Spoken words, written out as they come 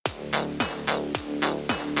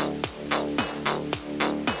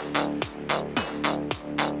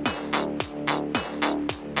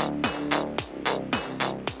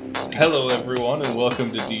Hello, everyone, and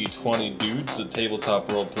welcome to D20 Dudes, a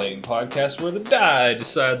tabletop role-playing podcast where the die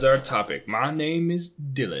decides our topic. My name is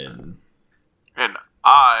Dylan. And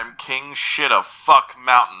I'm King Shit of Fuck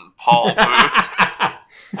Mountain, Paul Booth.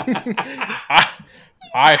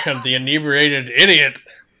 I am the inebriated idiot.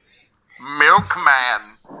 Milkman.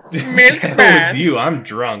 With you, I'm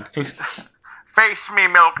drunk. Face me,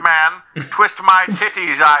 milkman. Twist my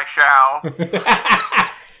titties, I shall.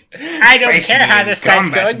 I don't care how this night's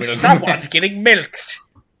going. Someone's getting milked.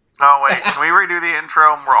 Oh, wait. Can we redo the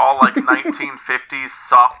intro? And we're all like 1950s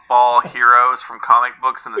softball heroes from comic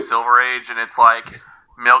books in the Silver Age, and it's like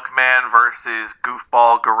Milkman versus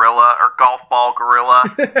Goofball Gorilla, or Golf Ball Gorilla,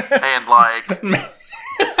 and like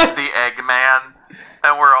the Eggman.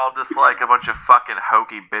 And we're all just like a bunch of fucking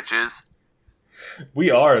hokey bitches.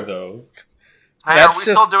 We are, though. Hey, That's are we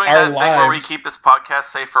just still doing our that thing where we lives. keep this podcast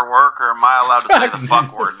safe for work, or am I allowed to say the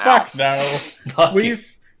fuck word now? Fuck no. Fuck it.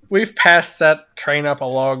 We've passed that train up a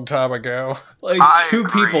long time ago. Like, I two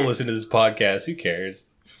agree. people listen to this podcast. Who cares?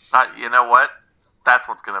 You know what? That's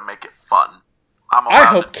what's going to make it fun. I'm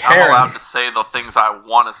hope I'm Karen- allowed to say the things I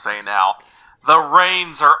want to say now. The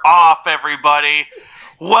reins are off, everybody.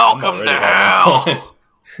 Welcome to hell.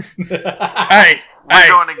 Hey, We're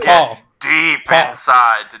going to get Paul. deep Paul.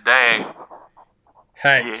 inside today.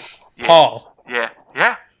 Hey, Yeah. Paul. Yeah.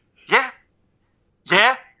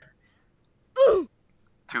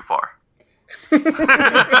 Too far.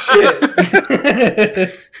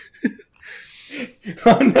 Shit.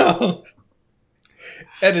 Oh, no.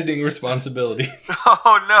 Editing responsibilities.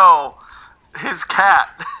 Oh, no. His cat.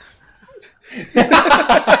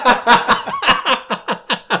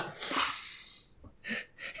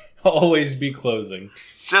 Always be closing.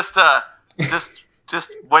 Just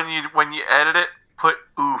when you edit it, put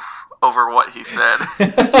oof over what he said.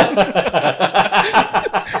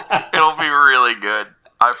 It'll be really good.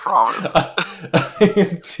 I promise. I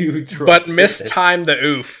am too drunk. But for mistime the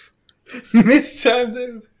oof. this. Mistimed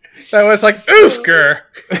him. That was like, oofger.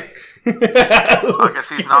 I guess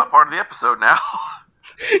he's not part of the episode now.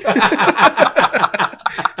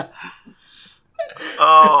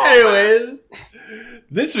 Oh. Anyways,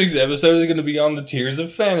 this week's episode is going to be on the tiers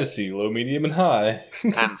of fantasy, low, medium, and high.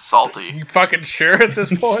 And salty. You fucking sure at this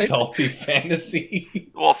point? Salty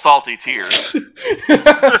fantasy. Well, salty tears.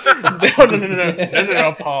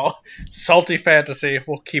 No, Paul. Salty fantasy.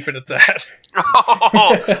 We'll keep it at that.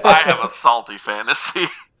 Oh, I have a salty fantasy.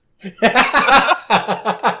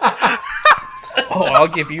 Oh, I'll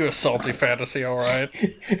give you a salty fantasy, alright.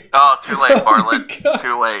 Oh, too late, Bartlett. God.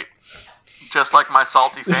 Too late. Just like my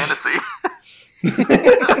salty fantasy. This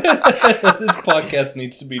podcast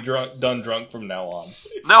needs to be done drunk from now on.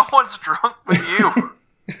 No one's drunk but you.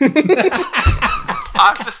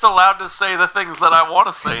 I'm just allowed to say the things that I want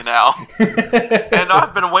to say now. And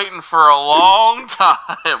I've been waiting for a long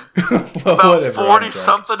time. Well, About whatever, I'm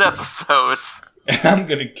 40-something episodes. drunk. I'm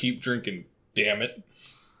going to keep drinking, damn it.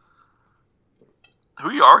 Who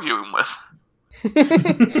are you arguing with?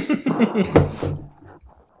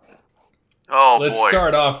 Oh, Let's boy.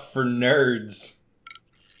 start off for nerds.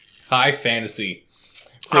 High fantasy.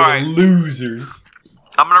 For All the right. losers.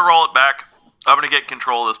 I'm going to roll it back. I'm going to get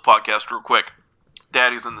control of this podcast real quick.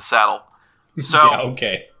 Daddy's in the saddle. So, Yeah,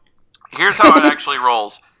 okay. here's how it actually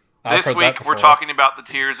rolls. I've This heard that week, we're before. talking about the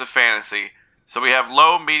tiers of fantasy. So we have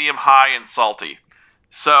low, medium, high, and salty.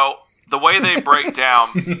 So the way they break down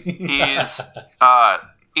is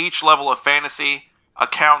each level of fantasy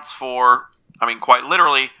accounts for, quite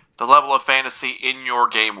literally, the level of fantasy in your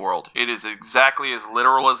game world. It is exactly as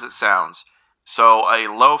literal as it sounds. So a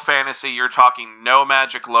low fantasy, you're talking no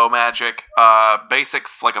magic, low magic, basic,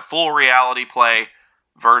 like a full reality play,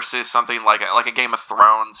 versus something like a Game of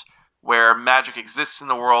Thrones, where magic exists in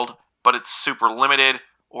the world, but it's super limited,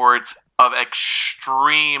 or it's of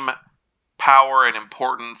extreme power and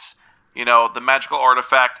importance. You know, the magical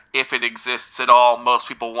artifact, if it exists at all, most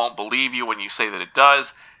people won't believe you when you say that it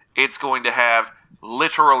does. It's going to have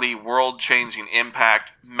literally world-changing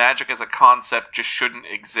impact. Magic as a concept just shouldn't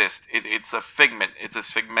exist. It's a figment. It's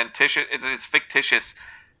as fictitious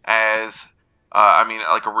as,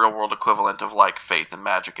 like a real-world equivalent of like faith and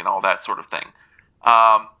magic and all that sort of thing.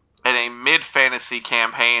 In a mid-fantasy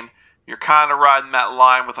campaign, you're kind of riding that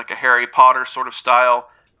line with like a Harry Potter sort of style,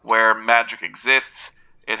 where magic exists.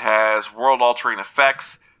 It has world-altering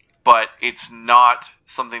effects, but it's not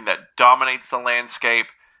something that dominates the landscape.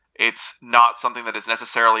 It's not something that is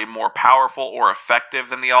necessarily more powerful or effective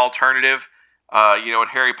than the alternative. In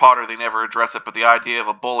Harry Potter, they never address it, but the idea of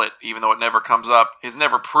a bullet, even though it never comes up, is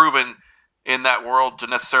never proven in that world to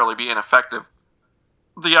necessarily be ineffective.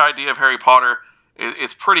 The idea of Harry Potter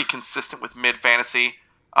is pretty consistent with mid-fantasy.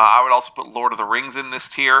 I would also put Lord of the Rings in this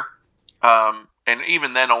tier. And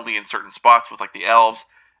even then only in certain spots with like the elves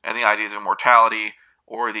and the ideas of immortality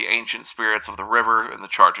or the ancient spirits of the river and the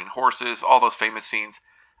charging horses, all those famous scenes.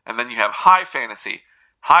 And then you have high fantasy.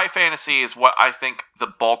 High fantasy is what I think the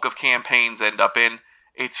bulk of campaigns end up in.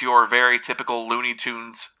 It's your very typical Looney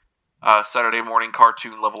Tunes Saturday morning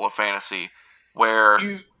cartoon level of fantasy where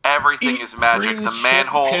everything is magic. The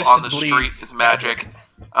manhole on the street is magic.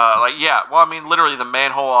 Literally the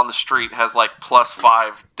manhole on the street has like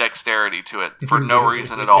 +5 dexterity to it for no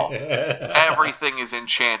reason at all. Everything is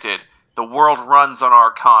enchanted. The world runs on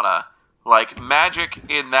arcana. Like, magic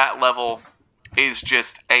in that level is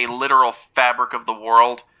just a literal fabric of the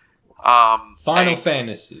world. Final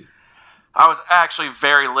Fantasy. I was actually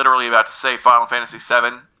very literally about to say Final Fantasy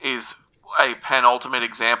VII is a penultimate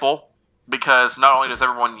example, because not only does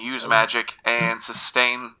everyone use magic and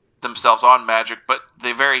sustain themselves on magic, but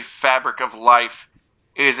the very fabric of life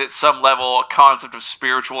is at some level a concept of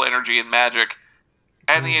spiritual energy and magic,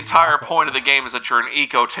 and the entire point of the game is that you're an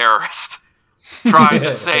eco-terrorist trying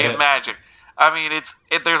to save magic. I mean,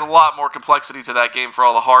 there's a lot more complexity to that game for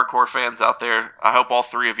all the hardcore fans out there. I hope all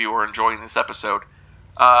three of you are enjoying this episode.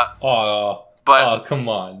 Come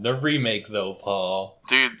on. The remake, though, Paul.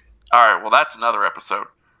 Dude, alright, well, that's another episode.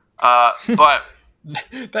 But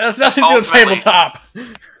that has nothing to do with tabletop.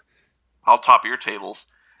 I'll top your tables.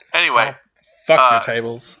 Anyway. Fuck your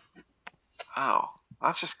tables. Oh,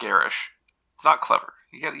 that's just garish. It's not clever.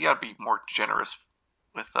 You gotta be more generous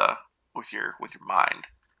with your mind.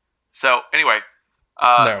 So, anyway.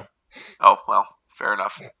 No. Oh, well, fair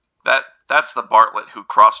enough. That's the Bartlett who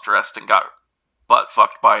cross-dressed and got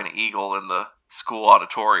butt-fucked by an eagle in the school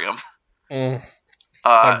auditorium. Boy,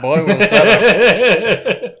 was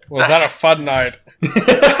that a fun night.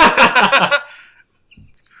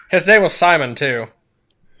 His name was Simon, too.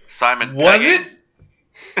 Simon Was it?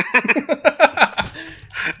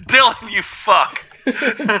 Dylan, you fuck. You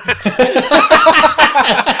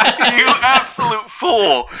absolute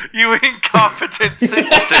fool. You incompetent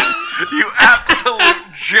simpleton. You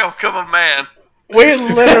absolute joke of a man. We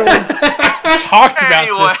literally talked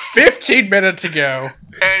about this 15 minutes ago.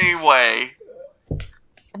 Anyway.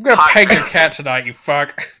 I'm gonna peg your cat tonight, you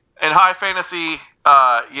fuck. In high fantasy,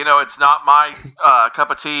 it's not my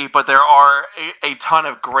cup of tea, but there are a ton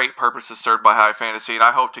of great purposes served by high fantasy, and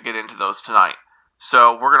I hope to get into those tonight.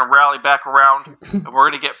 So we're going to rally back around, and we're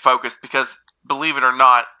going to get focused, because, believe it or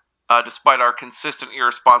not, despite our consistent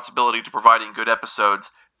irresponsibility to providing good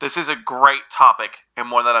episodes, this is a great topic,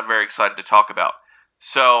 and one that I'm very excited to talk about.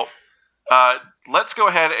 So, let's go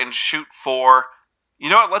ahead and shoot for... You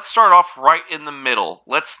know what? Let's start off right in the middle.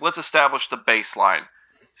 Let's establish the baseline.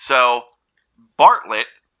 So, Bartlett,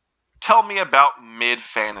 tell me about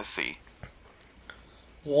mid-fantasy.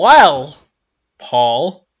 Well,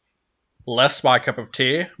 Paul, less my cup of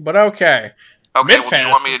tea, but okay. Okay,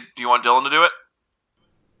 well, do you want Dylan to do it?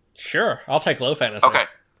 Sure, I'll take low fantasy. Okay.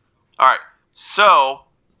 Alright, so,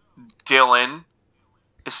 Dylan,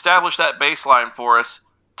 establish that baseline for us.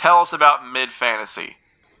 Tell us about mid-fantasy.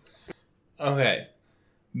 Okay.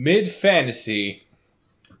 Mid-fantasy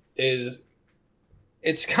is...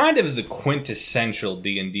 It's kind of the quintessential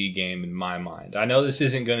D&D game in my mind. I know this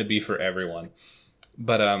isn't going to be for everyone,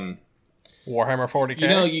 but Warhammer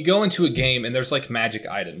 40K. You go into a game and there's like magic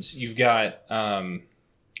items. You've got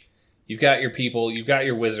your people, you've got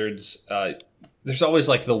your wizards. There's always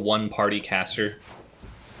like the one party caster.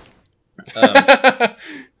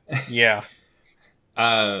 Yeah.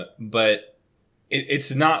 But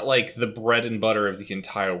it's not like the bread and butter of the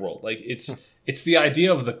entire world. Like it's the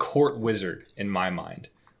idea of the court wizard in my mind,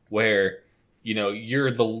 where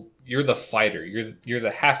you're the fighter, you're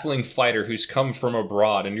the halfling fighter who's come from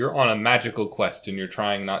abroad, and you're on a magical quest, and you're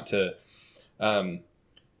trying not to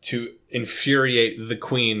infuriate the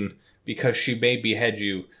queen because she may behead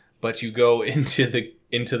you. But you go into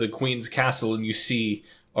the queen's castle, and you see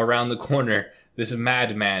around the corner this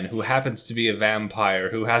madman who happens to be a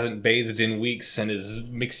vampire who hasn't bathed in weeks and is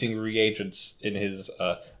mixing reagents in his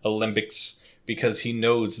alembics. Because he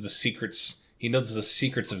knows the secrets. He knows the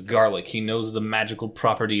secrets of garlic. He knows the magical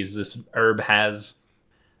properties this herb has.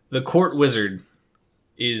 The court wizard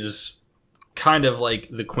is kind of like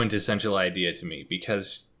the quintessential idea to me,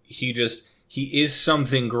 because he is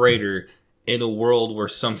something greater in a world where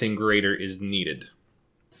something greater is needed.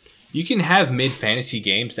 You can have mid-fantasy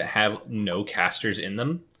games that have no casters in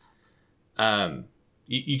them.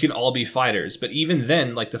 You can all be fighters, but even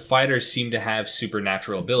then, like, the fighters seem to have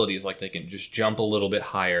supernatural abilities, like they can just jump a little bit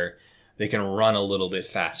higher, they can run a little bit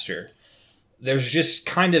faster. There's just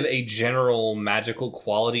kind of a general magical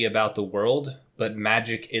quality about the world, but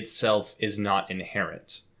magic itself is not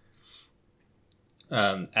inherent.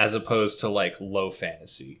 As opposed to like low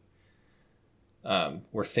fantasy,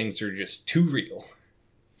 where things are just too real.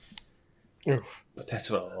 Oof. But that's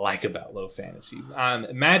what I like about low fantasy.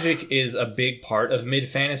 Magic is a big part of mid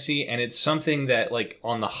fantasy, and it's something that, like,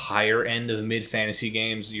 on the higher end of mid fantasy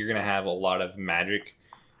games, you're gonna have a lot of magic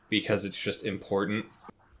because it's just important.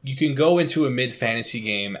 You can go into a mid fantasy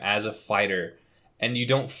game as a fighter, and you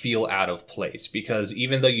don't feel out of place because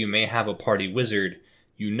even though you may have a party wizard,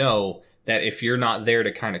 you know that if you're not there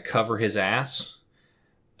to kind of cover his ass,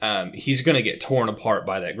 he's going to get torn apart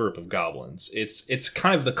by that group of goblins. It's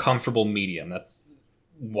kind of the comfortable medium. That's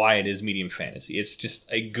why it is medium fantasy. It's just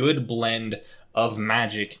a good blend of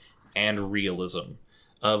magic and realism,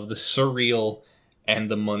 of the surreal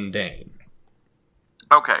and the mundane.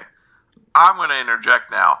 Okay, I'm going to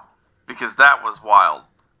interject now because that was wild.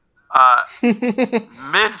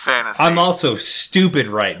 Mid fantasy. I'm also stupid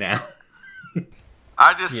right now.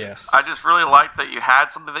 I just really liked that you had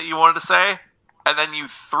something that you wanted to say, and then you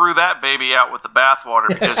threw that baby out with the bathwater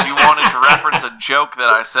because you wanted to reference a joke that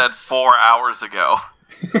I said 4 hours ago.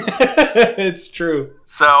 It's true.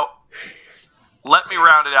 So, let me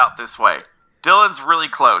round it out this way. Dylan's really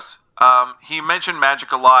close. He mentioned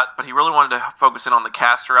magic a lot, but he really wanted to focus in on the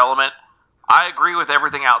caster element. I agree with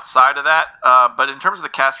everything outside of that, but in terms of the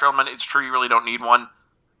caster element, it's true you really don't need one.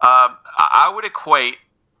 I would equate,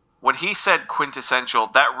 when he said quintessential,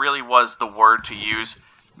 that really was the word to use.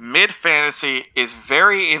 Mid-fantasy is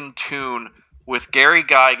very in tune with Gary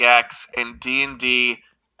Gygax and D&D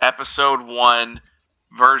Episode 1,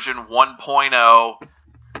 version 1.0.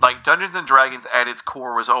 Like, Dungeons & Dragons at its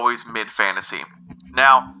core was always mid-fantasy.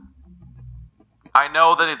 Now, I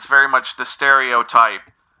know that it's very much the stereotype.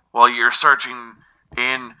 Well, you're searching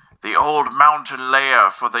in the old mountain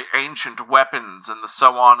lair for the ancient weapons and the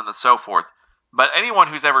so on and the so forth. But anyone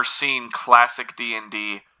who's ever seen classic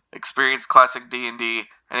D&D, experienced classic D&D,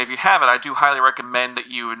 and if you haven't, I do highly recommend that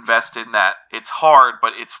you invest in that. It's hard,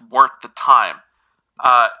 but it's worth the time.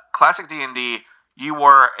 Classic D&D, you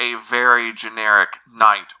were a very generic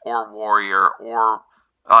knight or warrior or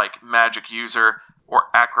like magic user or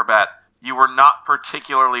acrobat. You were not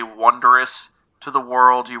particularly wondrous to the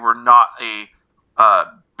world. You were not a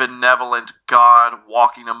benevolent god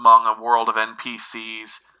walking among a world of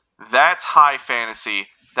NPCs. That's high fantasy.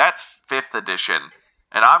 That's 5th edition.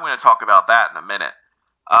 And I'm going to talk about that in a minute.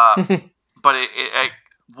 But at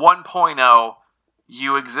 1.0,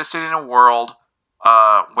 you existed in a world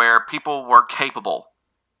where people were capable.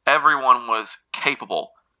 Everyone was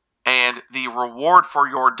capable. And the reward for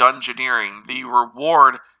your dungeoneering, the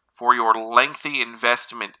reward for your lengthy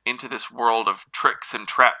investment into this world of tricks and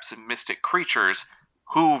traps and mystic creatures,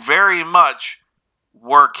 who very much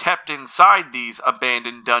were kept inside these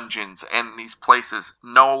abandoned dungeons and these places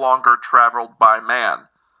no longer traveled by man,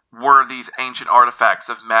 were these ancient artifacts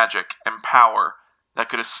of magic and power that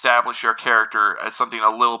could establish your character as something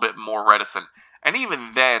a little bit more reticent. And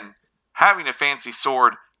even then, having a fancy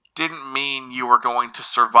sword didn't mean you were going to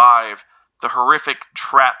survive the horrific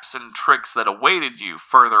traps and tricks that awaited you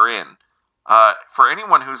further in. For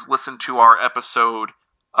anyone who's listened to our episode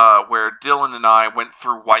where Dylan and I went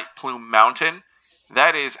through White Plume Mountain,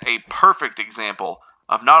 that is a perfect example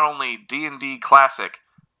of not only D&D Classic,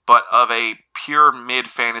 but of a pure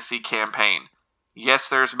mid-fantasy campaign. Yes,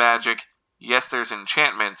 there's magic. Yes, there's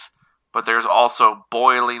enchantments. But there's also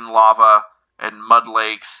boiling lava and mud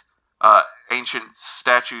lakes, ancient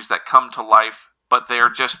statues that come to life, but they're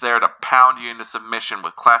just there to pound you into submission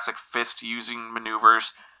with classic fist-using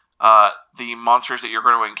maneuvers. The monsters that you're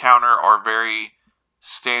going to encounter are very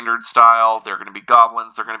standard style. They're going to be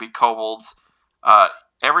goblins. They're going to be kobolds.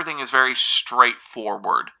 Everything is very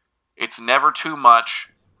straightforward. It's never too much.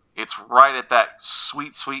 It's right at that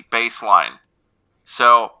sweet, sweet baseline.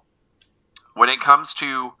 So, when it comes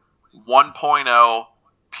to 1.0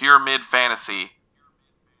 pure mid-fantasy,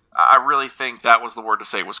 I really think that was the word to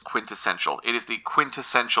say, was quintessential. It is the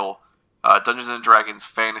quintessential Dungeons & Dragons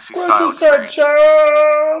fantasy style experience.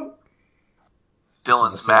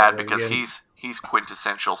 Dylan's mad because he's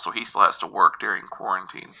quintessential, so he still has to work during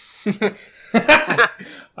quarantine.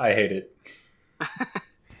 I hate it.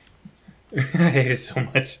 I hate it so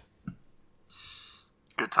much.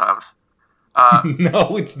 Good times.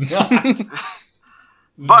 No, it's not.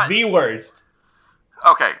 But the worst.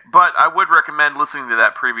 Okay, but I would recommend listening to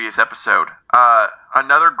that previous episode.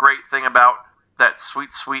 Another great thing about that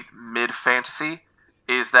sweet, sweet mid-fantasy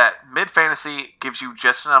is that mid-fantasy gives you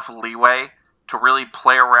just enough leeway to really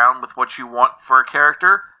play around with what you want for a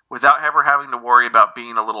character without ever having to worry about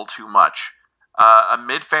being a little too much. A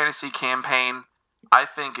mid-fantasy campaign I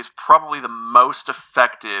think, is probably the most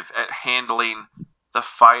effective at handling the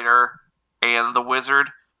fighter and the wizard.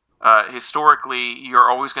 Historically, you're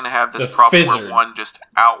always going to have this problem where one just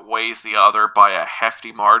outweighs the other by a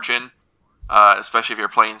hefty margin, especially if you're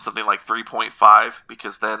playing something like 3.5,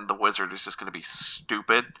 because then the wizard is just going to be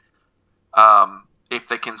stupid. If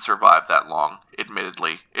they can survive that long,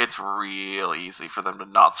 admittedly. It's real easy for them to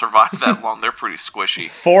not survive that long. They're pretty squishy.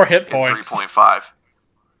 4 hit points. 3.5.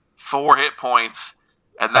 4 hit points.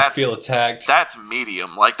 And I feel attacked. That's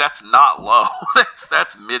medium. Like, that's not low.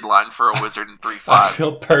 that's midline for a wizard in 3.5. I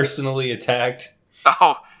feel personally attacked.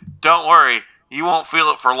 Oh, don't worry. You won't feel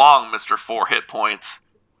it for long, Mr. 4 hit points.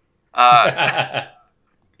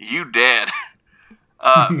 You dead.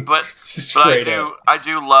 But I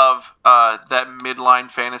do love that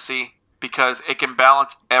midline fantasy because it can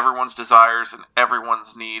balance everyone's desires and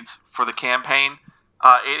everyone's needs for the campaign.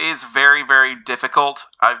 It is very, very difficult.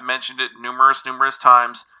 I've mentioned it numerous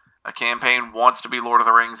times. A campaign wants to be Lord of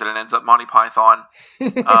the Rings and it ends up Monty Python.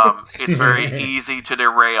 It's very easy to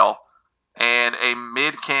derail. And a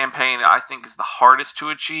mid-campaign, I think, is the hardest to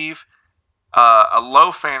achieve. A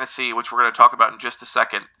low fantasy, which we're going to talk about in just a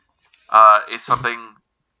second, is something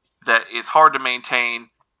that is hard to maintain.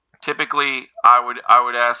 Typically, I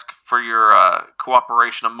would ask for your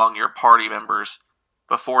cooperation among your party members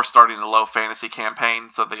before starting the low fantasy campaign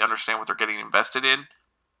so they understand what they're getting invested in.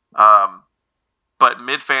 But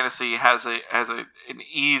mid fantasy has an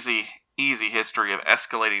easy history of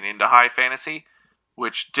escalating into high fantasy,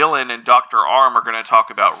 which Dylan and Dr. Arm are going to talk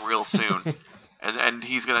about real soon. and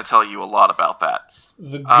he's going to tell you a lot about that.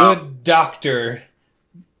 The good doctor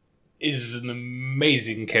is an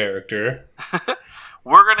amazing character.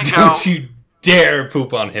 We're going to go... Don't you dare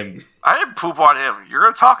poop on him. I didn't poop on him. You're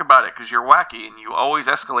going to talk about it because you're wacky and you always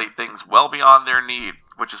escalate things well beyond their need,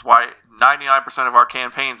 which is why 99% of our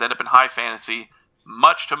campaigns end up in high fantasy,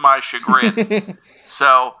 much to my chagrin.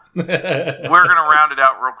 So, we're going to round it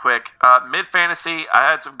out real quick. Mid-fantasy, I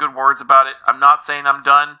had some good words about it. I'm not saying I'm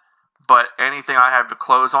done, but anything I have to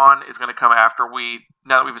close on is going to come after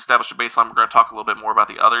now that we've established a baseline, we're going to talk a little bit more about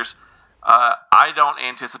the others. I don't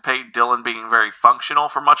anticipate Dylan being very functional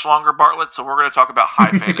for much longer, Bartlett, so we're going to talk about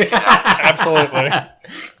high fantasy now. Absolutely.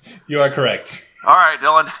 You are correct. All right,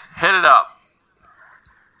 Dylan, hit it up.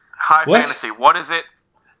 High fantasy, what is it?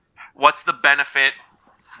 What's the benefit?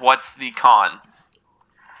 What's the con?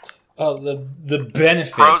 Oh, the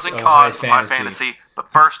benefits pros and cons of high fantasy. But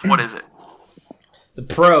first, what is it? The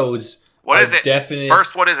pros. What is it? Definite.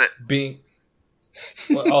 First, what is it? Being.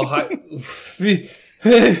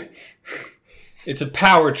 It's a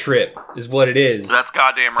power trip, is what it is. That's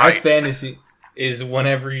goddamn right. High fantasy is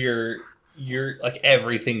whenever you're like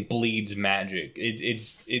everything bleeds magic.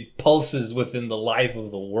 It pulses within the life of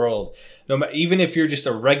the world. Even if you're just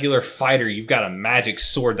a regular fighter, you've got a magic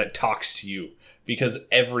sword that talks to you because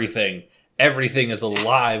everything is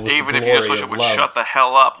alive with even the if glory you just wish it would love. shut the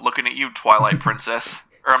hell up looking at you, Twilight Princess.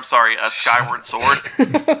 Or I'm sorry, a Skyward Sword.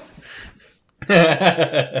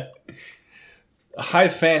 High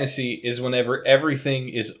fantasy is whenever everything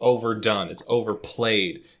is overdone. It's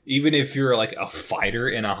overplayed. Even if you're like a fighter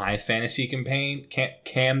in a high fantasy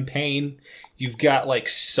campaign, you've got like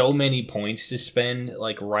so many points to spend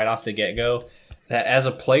like right off the get-go that as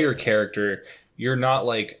a player character, you're not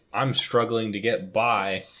like, I'm struggling to get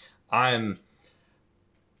by. I'm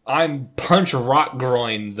Punch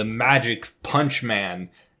Rockgroin, the magic punch man,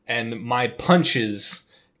 and my punches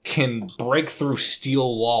can break through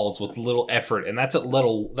steel walls with little effort, and that's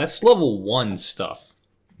level 1 stuff.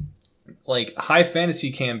 Like, high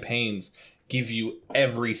fantasy campaigns give you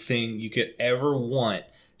everything you could ever want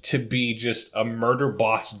to be just a murder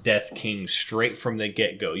boss death king straight from the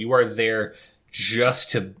get-go. You are there just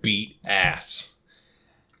to beat ass.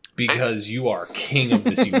 Because you are king of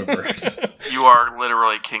this universe. You are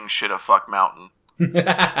literally king shit of fuck mountain. You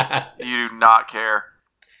do not care.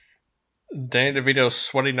 Danny DeVito's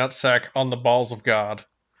sweaty nutsack on the balls of God.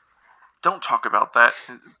 Don't talk about that.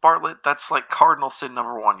 Bartlett, that's like cardinal sin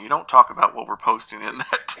number 1. You don't talk about what we're posting in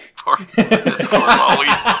that part of the Discord while we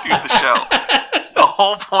do the show. The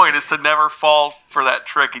whole point is to never fall for that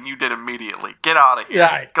trick, and you did immediately. Get out of here.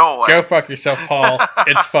 Yeah, go away. Go fuck yourself, Paul.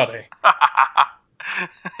 It's funny.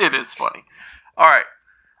 It is funny. All right.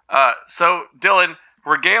 So, Dylan,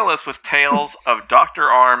 regale us with tales of Dr.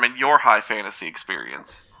 Arm and your high fantasy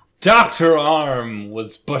experience. Dr. Arm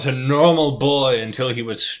was but a normal boy until he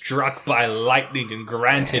was struck by lightning and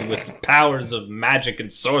granted with powers of magic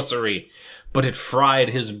and sorcery, but it fried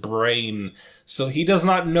his brain. So he does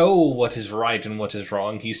not know what is right and what is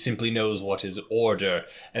wrong. He simply knows what is order,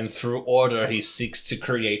 and through order he seeks to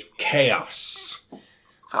create chaos.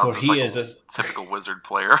 Sounds For just he like is a typical wizard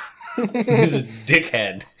player. He's a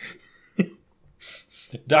dickhead.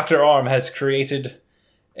 Dr. Arm has created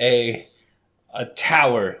a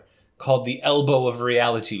tower called the Elbow of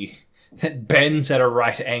Reality that bends at a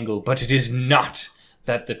right angle, but it is not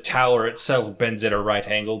that the tower itself bends at a right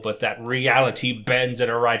angle, but that reality bends at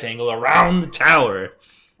a right angle around the tower.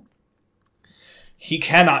 He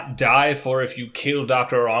cannot die, for if you kill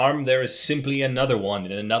Dr. Arm, there is simply another one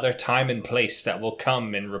in another time and place that will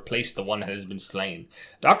come and replace the one that has been slain.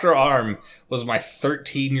 Dr. Arm was my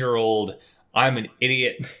 13-year-old, I'm an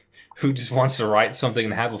idiot, who just wants to write something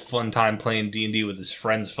and have a fun time playing D&D with his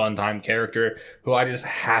friend's fun time character, who I just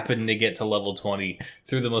happened to get to level 20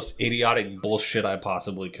 through the most idiotic bullshit I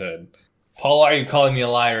possibly could. Paul, why are you calling me a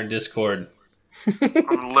liar in Discord?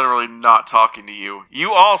 I'm literally not talking to you.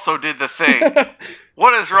 You also did the thing.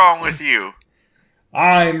 What is wrong with you?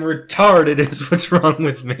 I'm retarded is what's wrong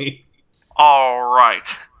with me. All right.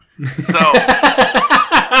 So,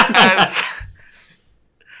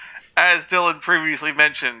 as Dylan previously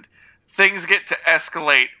mentioned, things get to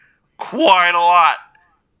escalate quite a lot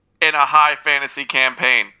in a high fantasy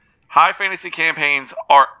campaign. High fantasy campaigns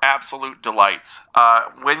are absolute delights.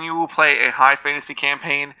 When you play a high fantasy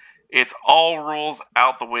campaign, it's all rules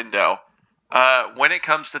out the window. When it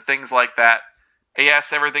comes to things like that,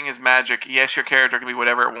 yes, everything is magic. Yes, your character can be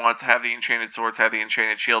whatever it wants, have the enchanted swords, have the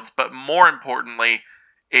enchanted shields, but more importantly,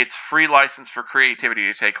 it's free license for creativity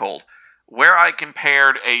to take hold. Where I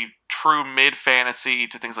compared a true mid-fantasy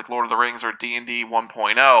to things like Lord of the Rings or D&D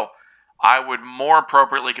 1.0, I would more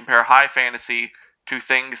appropriately compare high fantasy to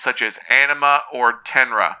things such as Anima or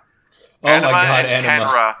Tenra. Oh my god,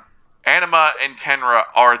 Anima. Anima and Tenra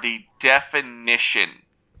are the definition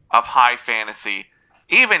of high fantasy.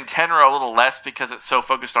 Even Tenra a little less because it's so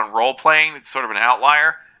focused on role-playing, it's sort of an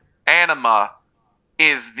outlier. Anima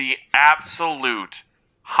is the absolute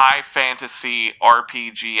high fantasy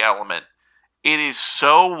RPG element. It is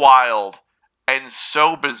so wild and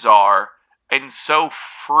so bizarre and so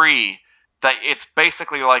free that it's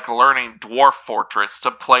basically like learning Dwarf Fortress to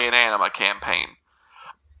play an Anima campaign.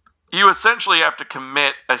 You essentially have to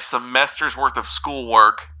commit a semester's worth of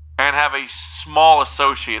schoolwork and have a small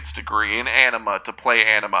associate's degree in Anima to play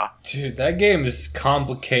Anima. Dude, that game is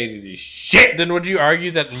complicated as shit. Then would you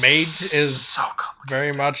argue that Mage is So complicated.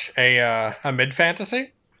 very much a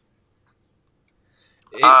mid-fantasy?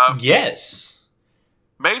 Yes.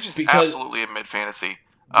 Mage is Because- absolutely a mid-fantasy.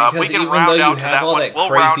 Because We can even round though you out to have that all one. that We'll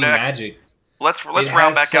crazy round magic, Let's it round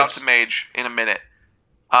has back out such- to Mage in a minute.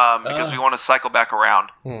 Because we want to cycle back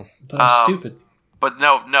around. but I'm stupid. But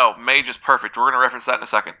no, Mage is perfect. We're going to reference that in a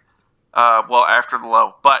second. Well, after the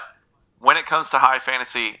low. But when it comes to high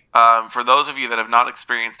fantasy, for those of you that have not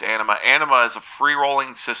experienced Anima, Anima is a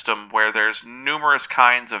free-rolling system where there's numerous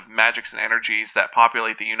kinds of magics and energies that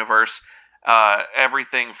populate the universe.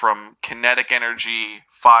 Everything from kinetic energy,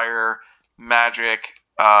 fire, magic,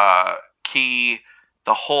 ki,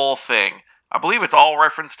 the whole thing. I believe it's all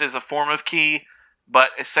referenced as a form of ki,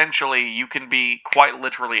 but essentially you can be quite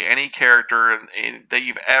literally any character that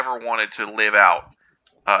you've ever wanted to live out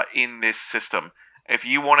in this system. If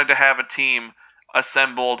you wanted to have a team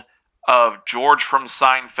assembled of George from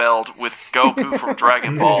Seinfeld with Goku from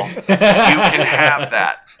Dragon Ball, you can have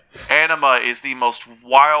that. Anima is the most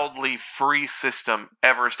wildly free system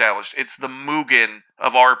ever established. It's the Mugen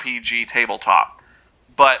of RPG tabletop.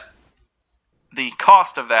 But the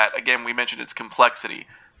cost of that, again, we mentioned its complexity.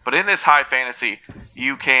 But in this high fantasy,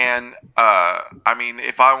 you can,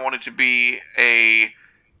 if I wanted to be a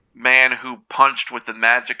man who punched with the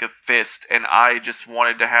magic of fist and I just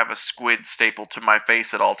wanted to have a squid stapled to my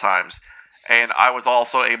face at all times, and I was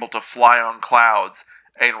also able to fly on clouds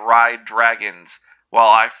and ride dragons while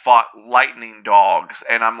I fought lightning dogs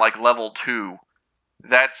and I'm like level 2,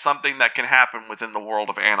 that's something that can happen within the world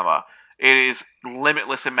of Anima. It is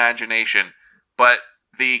limitless imagination, but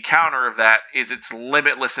the counter of that is its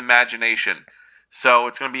limitless imagination. So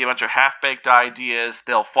it's going to be a bunch of half-baked ideas.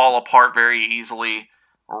 They'll fall apart very easily.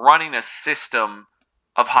 Running a system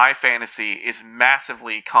of high fantasy is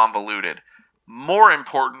massively convoluted. More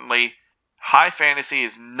importantly, high fantasy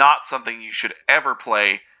is not something you should ever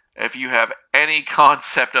play if you have any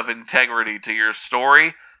concept of integrity to your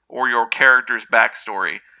story or your character's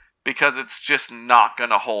backstory, because it's just not going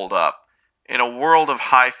to hold up. In a world of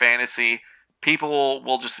high fantasy, people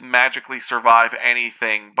will just magically survive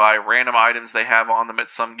anything by random items they have on them at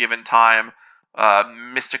some given time,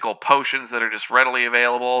 mystical potions that are just readily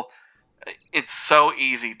available. It's so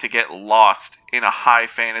easy to get lost in a high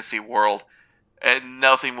fantasy world, and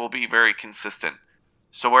nothing will be very consistent.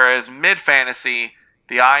 So whereas mid-fantasy,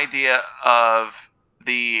 the idea of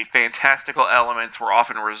the fantastical elements were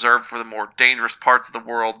often reserved for the more dangerous parts of the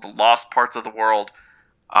world, the lost parts of the world,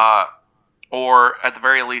 or at the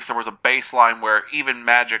very least, there was a baseline where even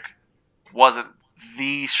magic wasn't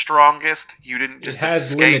the strongest. You didn't just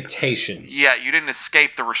escape limitations. Yeah, you didn't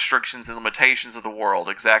escape the restrictions and limitations of the world.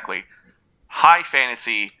 Exactly. High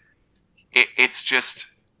fantasy, it's just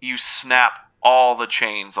you snap all the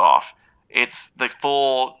chains off. It's the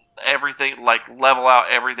full everything, like level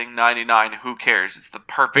out everything 99. Who cares? It's the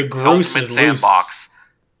perfect ultimate sandbox.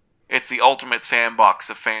 It's the ultimate sandbox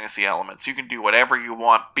of fantasy elements. You can do whatever you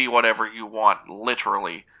want, be whatever you want,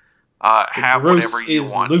 literally. Have whatever you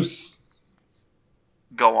want. Loose.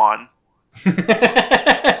 Go on.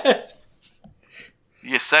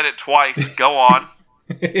 You said it twice. Go on.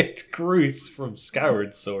 It's Groose from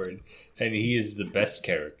Skyward Sword, and he is the best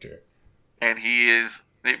character. And he is...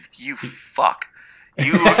 You fuck.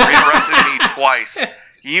 You interrupted me twice.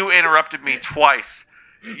 You interrupted me twice.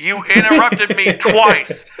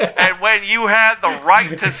 And when you had the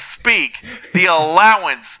right to speak, the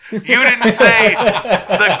allowance, you didn't say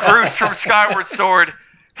the Groose from Skyward Sword,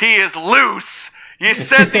 he is loose. You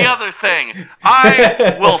said the other thing.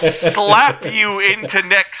 I will slap you into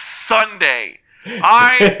next Sunday.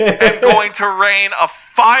 I am going to rain a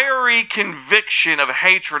fiery conviction of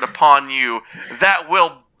hatred upon you that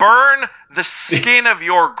will burn the skin of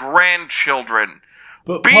your grandchildren.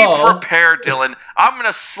 But Be Paul, prepared, Dylan. I'm going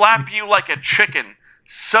to slap you like a chicken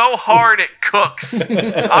so hard it cooks.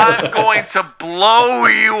 I'm going to blow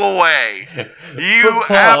you away. You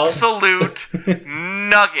Paul, absolute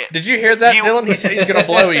nugget. Did you hear that, Dylan? He said he's going to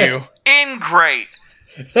blow you. Ingrate.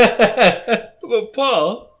 But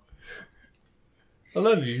Paul, I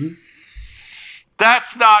love you.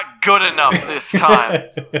 That's not good enough this time.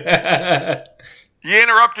 You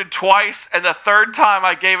interrupted twice, and the third time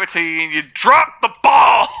I gave it to you, and you dropped the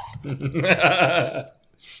ball!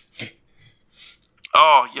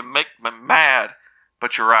 Oh, you make me mad.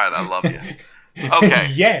 But you're right, I love you. Okay.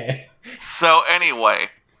 Yeah. So anyway,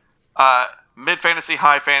 mid-fantasy,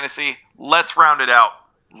 high fantasy, let's round it out.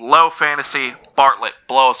 Low fantasy, Bartlett,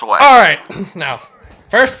 blow us away. Alright, now,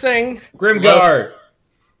 first thing... Grimgar.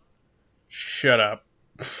 Shut up.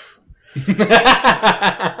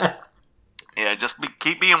 Yeah, just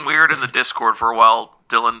keep being weird in the Discord for a while,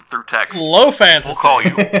 Dylan, through text. Low fantasy. We'll call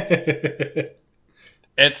you.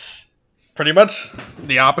 It's pretty much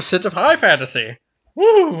the opposite of high fantasy.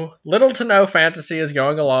 Woo! Little to no fantasy is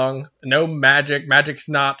going along. No magic. Magic is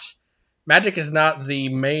not the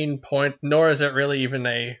main point, nor is it really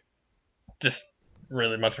even just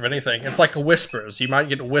really much of anything. It's like whispers. You might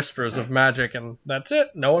get whispers of magic, and that's it.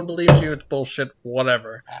 No one believes you. It's bullshit.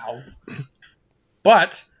 Whatever. Ow.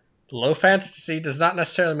 But low fantasy does not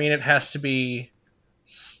necessarily mean it has to be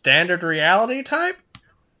standard reality type.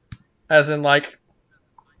 As in, like,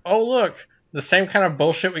 oh, look, the same kind of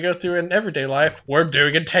bullshit we go through in everyday life, we're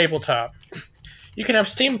doing in tabletop. You can have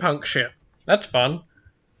steampunk shit. That's fun.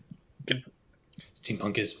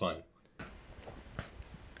 Steampunk is fun.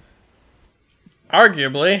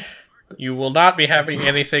 Arguably, you will not be having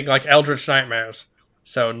anything like Eldritch Nightmares.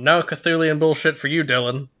 So no Cthulhian bullshit for you,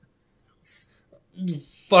 Dylan.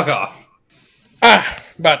 Fuck off.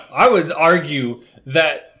 But I would argue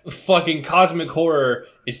that fucking cosmic horror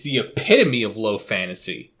is the epitome of low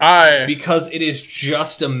fantasy. Because it is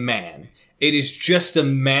just a man. It is just a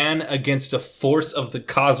man against a force of the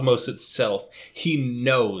cosmos itself. He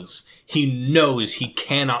knows he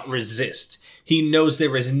cannot resist. He knows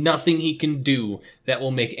there is nothing he can do that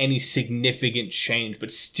will make any significant change,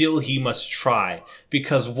 but still he must try,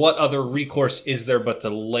 because what other recourse is there but to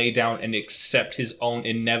lay down and accept his own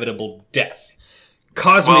inevitable death?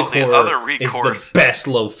 Cosmic horror is the best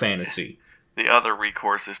low fantasy. The other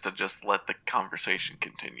recourse is to just let the conversation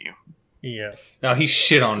continue. Yes. Now, he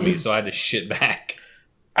shit on me, so I had to shit back.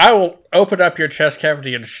 I will open up your chest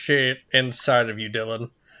cavity and shit inside of you,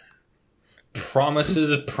 Dylan.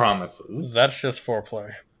 Promises of promises. That's just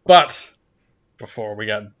foreplay. But before we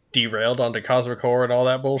got derailed onto cosmic horror and all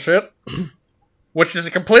that bullshit, which is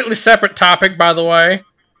a completely separate topic, by the way.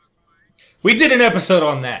 We did an episode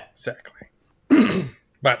on that. Exactly.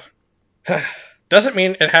 But doesn't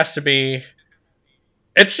mean it has to be...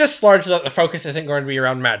 It's just largely that the focus isn't going to be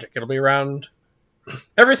around magic. It'll be around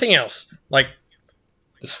everything else. Like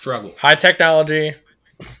the struggle. High technology,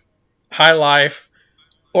 high life,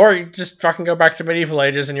 or you just fucking go back to medieval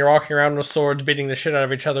ages and you're walking around with swords beating the shit out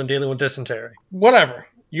of each other and dealing with dysentery. Whatever.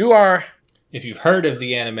 You are... If you've heard of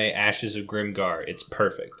the anime Ashes of Grimgar, it's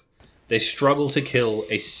perfect. They struggle to kill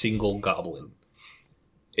a single goblin.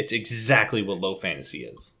 It's exactly what low fantasy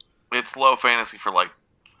is. It's low fantasy for, like,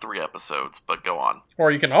 3 episodes, but go on.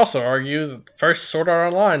 Or you can also argue that the first Sword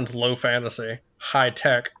Art Online's low fantasy, high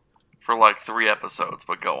tech. For like 3 episodes,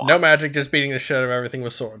 but go on. No magic, just beating the shit out of everything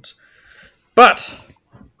with swords. But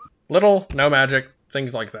little, no magic,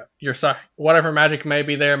 things like that. Whatever magic may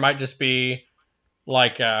be there might just be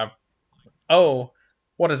like,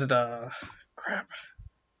 what is it? Crap.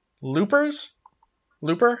 Looper?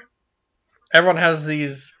 Everyone has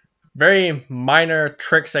these very minor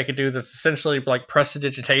tricks they could do that's essentially like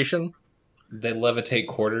prestidigitation. They levitate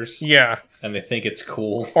quarters. Yeah. And they think it's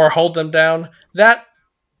cool. Or hold them down. That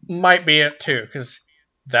might be it too, because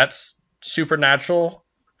that's supernatural,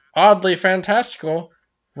 oddly fantastical,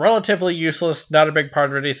 relatively useless, not a big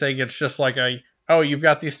part of anything. It's just like you've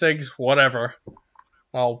got these things, whatever.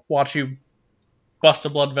 I'll watch you bust a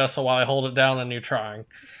blood vessel while I hold it down and you're trying.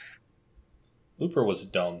 Looper was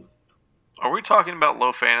dumb. Are we talking about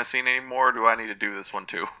low fantasy anymore, or do I need to do this one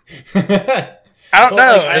too? I don't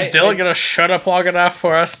know. Is Dylan going to shut up long enough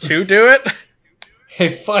for us to do it? Hey,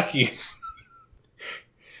 fuck you.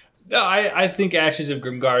 No, I think Ashes of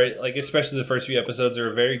Grimgar, like especially the first few episodes, are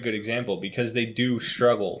a very good example because they do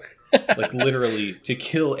struggle, like literally, to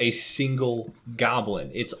kill a single goblin.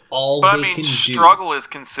 It's all they can do. Struggle is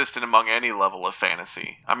consistent among any level of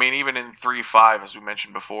fantasy. I mean, even in 3.5, as we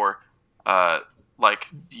mentioned before,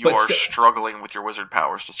 you are struggling with your wizard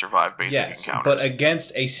powers to survive basic encounters. But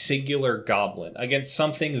against a singular goblin, against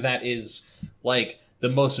something that is like the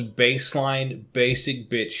most baseline, basic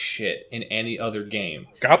bitch shit in any other game.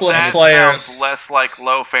 Goblin that Slayers sounds less like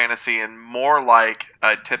low fantasy and more like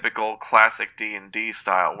a typical classic D&D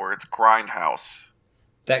style where it's grindhouse.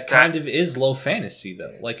 That kind of is low fantasy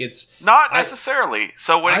though. Like it's not necessarily.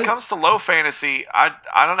 So when it comes to low fantasy, I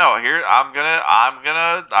don't know. Here I'm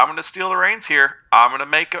gonna steal the reins here. I'm gonna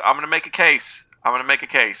make a case.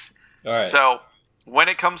 All right. So when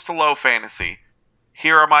it comes to low fantasy,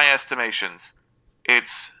 here are my estimations.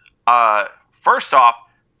 It's first off,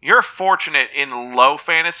 you're fortunate in low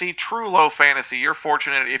fantasy, true low fantasy. You're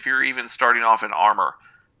fortunate if you're even starting off in armor.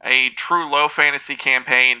 A true low fantasy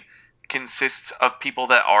campaign consists of people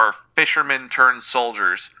that are fishermen turned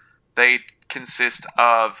soldiers. They consist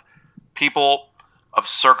of people of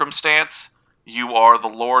circumstance. You are the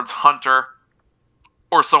Lord's hunter,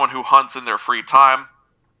 or someone who hunts in their free time.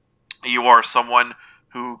 You are someone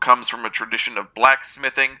who comes from a tradition of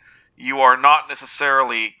blacksmithing. You are not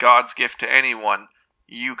necessarily God's gift to anyone.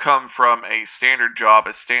 You come from a standard job,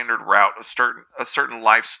 a standard route, a certain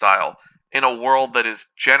lifestyle in a world that is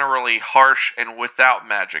generally harsh and without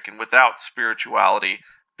magic and without spirituality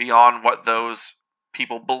beyond what those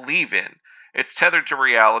people believe in. It's tethered to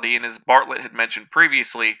reality, and as Bartlett had mentioned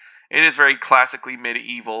previously, it is very classically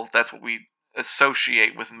medieval. That's what we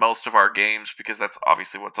associate with most of our games, because that's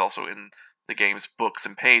obviously what's also in the game's books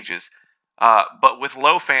and pages. But with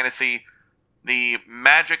low fantasy, the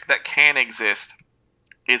magic that can exist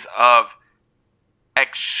is of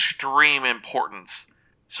extreme importance.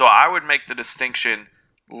 So I would make the distinction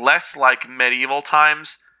less like medieval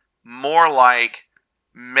times, more like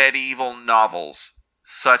medieval novels,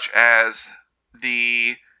 such as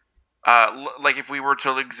like if we were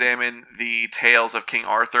to examine the Tales of King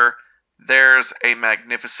Arthur, there's a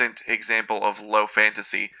magnificent example of low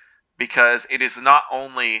fantasy, because it is not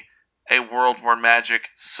only a world where magic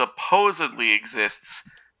supposedly exists,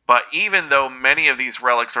 but even though many of these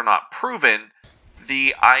relics are not proven,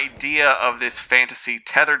 the idea of this fantasy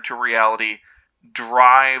tethered to reality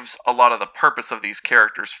drives a lot of the purpose of these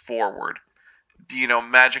characters forward. You know,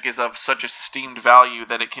 magic is of such esteemed value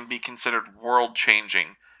that it can be considered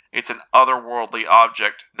world-changing. It's an otherworldly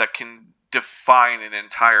object that can define an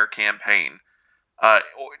entire campaign.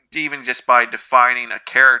 Even just by defining a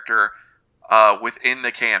character within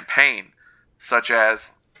the campaign, such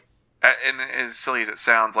as, and as silly as it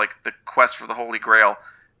sounds, like the quest for the Holy Grail,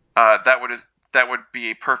 that would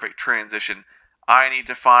be a perfect transition. I need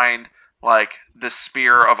to find, like, the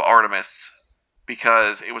Spear of Artemis,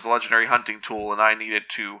 because it was a legendary hunting tool, and I needed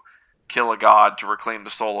to kill a god to reclaim the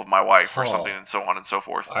soul of my wife, or something, and so on and so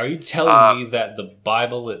forth. Are you telling me that the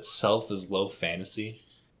Bible itself is low fantasy?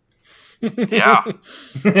 Yeah.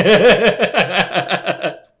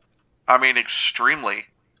 I mean, extremely.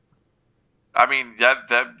 I mean,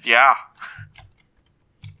 yeah.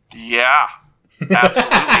 Yeah.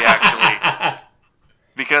 Absolutely, actually.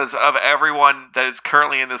 Because of everyone that is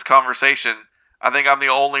currently in this conversation, I think I'm the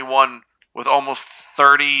only one with almost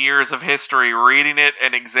 30 years of history reading it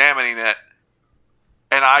and examining it.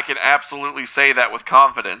 And I can absolutely say that with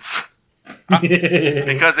confidence.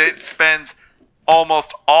 Because it spends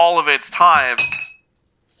almost all of its time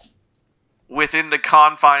within the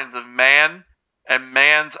confines of man and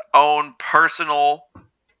man's own personal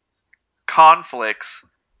conflicts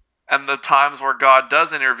and the times where God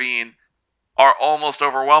does intervene are almost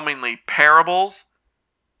overwhelmingly parables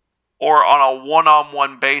or on a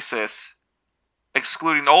one-on-one basis,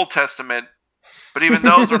 excluding Old Testament, but even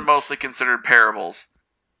those are mostly considered parables.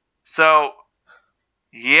 So,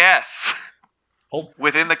 yes,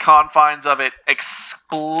 within the confines of it,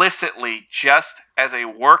 explicitly, just as a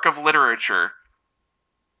work of literature,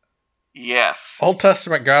 yes. Old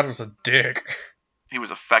Testament God was a dick. He was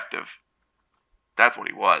effective. That's what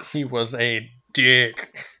he was. He was a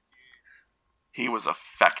dick. He was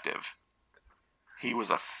effective. He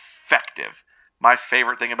was effective. My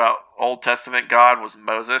favorite thing about Old Testament God was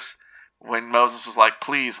Moses. When Moses was like,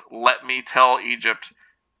 please let me tell Egypt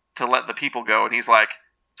to let the people go. And he's like,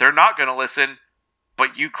 they're not going to listen,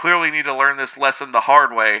 but you clearly need to learn this lesson the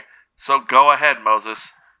hard way. So go ahead,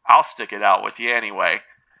 Moses. I'll stick it out with you anyway.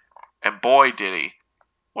 And boy, did he.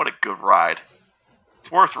 What a good ride.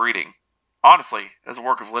 It's worth reading. Honestly, as a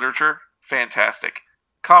work of literature, fantastic.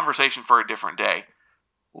 Conversation for a different day.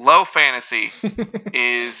 Low fantasy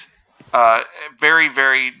is very,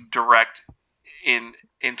 very direct in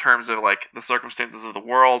terms of like the circumstances of the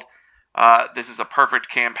world. This is a perfect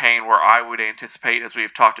campaign where I would anticipate, as we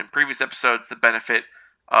have talked in previous episodes, the benefit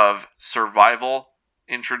of survival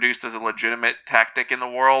introduced as a legitimate tactic in the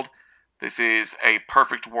world. This is a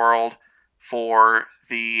perfect world for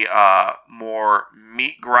the more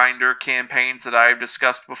meat grinder campaigns that I have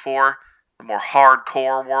discussed before, the more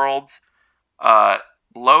hardcore worlds.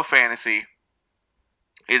 Low fantasy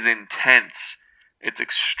is intense. It's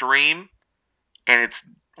extreme, and it's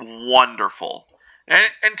wonderful.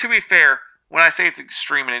 And to be fair, when I say it's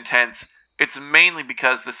extreme and intense, it's mainly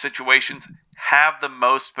because the situations have the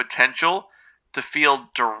most potential to feel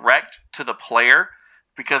direct to the player,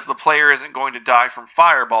 because the player isn't going to die from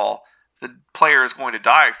fireball. The player is going to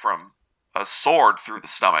die from a sword through the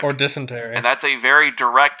stomach. Or dysentery. And that's a very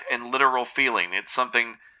direct and literal feeling. It's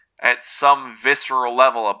something at some visceral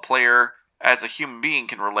level a player as a human being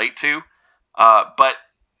can relate to. But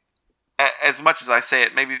as much as I say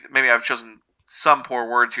it, maybe I've chosen some poor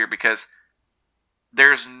words here, because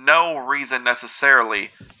there's no reason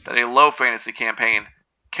necessarily that a low fantasy campaign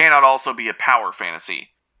cannot also be a power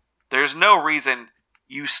fantasy. There's no reason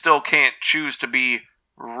you still can't choose to be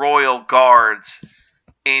royal guards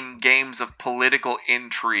in games of political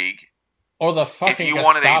intrigue. Or the fucking If you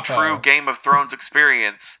wanted Gestapo. a true Game of Thrones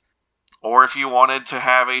experience, or if you wanted to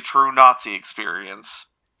have a true Nazi experience.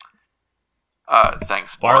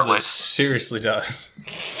 Thanks, Bartlett Bartlett. seriously does.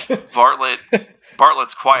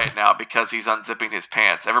 Bartlett's quiet now because he's unzipping his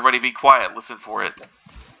pants. Everybody be quiet. Listen for it.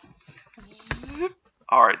 Zip.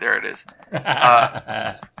 All right, there it is.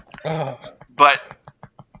 But,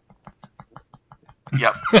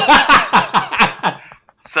 yep.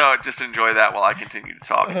 So just enjoy that while I continue to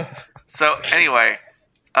talk. So anyway,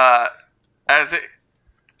 well,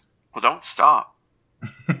 don't stop.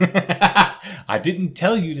 I didn't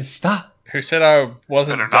tell you to stop. Who said I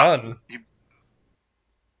wasn't done?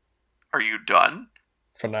 Are you done?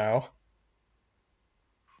 For now.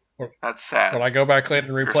 That's sad. When I go back later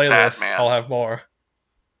and You're replay sad, this, man. I'll have more.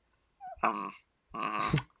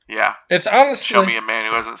 Yeah. It's honestly... Show me a man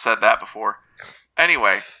who hasn't said that before.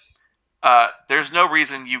 Anyway, there's no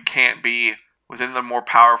reason you can't be within the more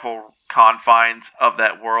powerful confines of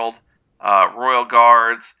that world. Royal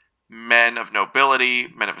guards, men of nobility,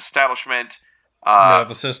 men of establishment, of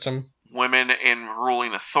the system. Women in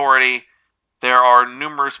ruling authority. There are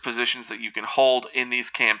numerous positions that you can hold in these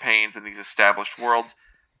campaigns in these established worlds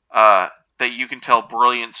that you can tell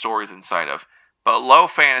brilliant stories inside of. But low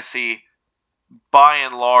fantasy, by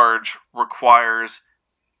and large, requires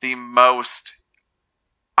the most...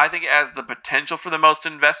 I think it has the potential for the most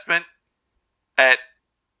investment at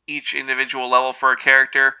each individual level for a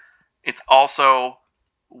character. It's also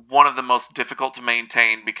one of the most difficult to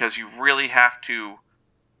maintain because you really have to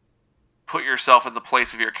put yourself in the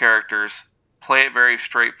place of your characters, play it very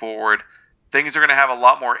straightforward. Things are going to have a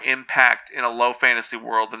lot more impact in a low fantasy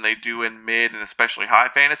world than they do in mid and especially high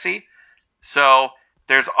fantasy. So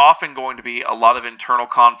there's often going to be a lot of internal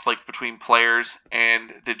conflict between players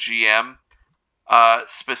and the GM,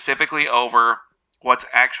 specifically over what's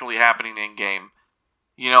actually happening in game.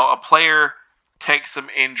 You know, a player takes some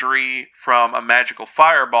injury from a magical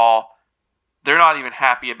fireball, they're not even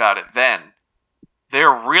happy about it then.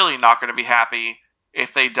 They're really not going to be happy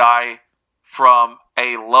if they die from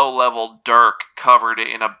a low-level dirk covered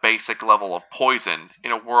in a basic level of poison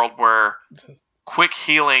in a world where quick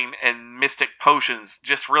healing and mystic potions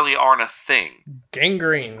just really aren't a thing.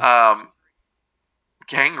 Gangrene.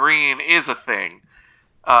 Gangrene is a thing.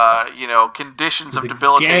 conditions of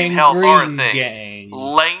debilitating health are a thing.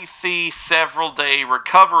 Lengthy, several-day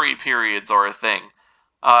recovery periods are a thing.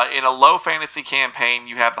 In a low fantasy campaign,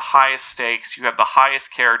 you have the highest stakes, you have the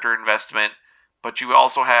highest character investment, but you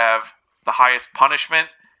also have the highest punishment,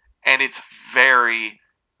 and it's very,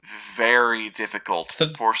 very difficult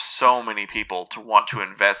for so many people to want to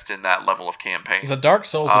invest in that level of campaign. The Dark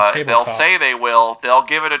Souls of tabletop. They'll say they will, they'll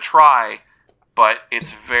give it a try, but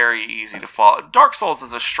it's very easy to follow. Dark Souls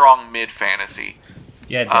is a strong mid-fantasy.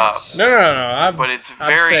 Yeah, it does. No. But it's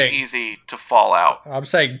very easy to fall out. I'm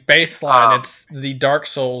saying baseline, it's the Dark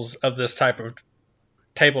Souls of this type of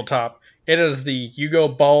tabletop. It is you go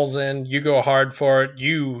balls in, you go hard for it,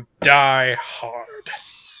 you die hard.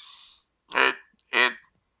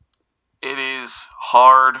 It is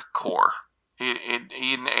hardcore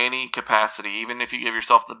in any capacity, even if you give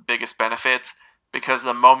yourself the biggest benefits, because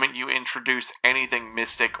the moment you introduce anything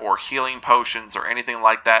mystic or healing potions or anything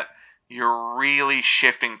like that, you're really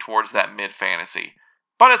shifting towards that mid-fantasy.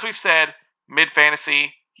 But as we've said,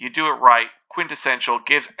 mid-fantasy, you do it right, quintessential,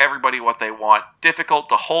 gives everybody what they want, difficult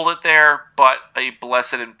to hold it there, but a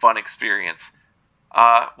blessed and fun experience.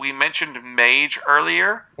 We mentioned Mage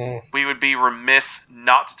earlier. We would be remiss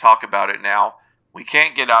not to talk about it now. We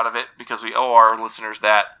can't get out of it because we owe our listeners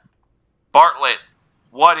that. Bartlett,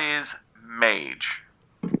 what is Mage?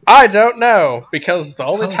 I don't know, because the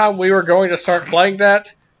only time we were going to start playing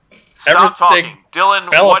that, stop talking. Dylan,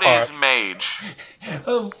 what is Mage?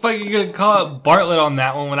 Oh, fuck, you gonna call it Bartlett on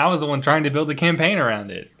that one when I was the one trying to build the campaign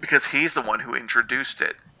around it? Because he's the one who introduced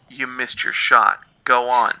it. You missed your shot. Go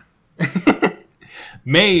on.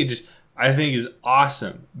 Mage, I think, is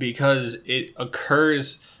awesome because it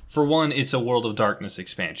occurs, for one, it's a World of Darkness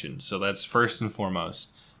expansion, so that's first and foremost.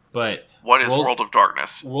 But what is World of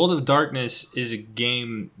Darkness? World of Darkness is a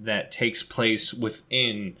game that takes place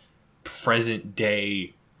within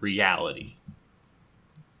present-day reality.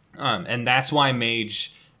 And that's why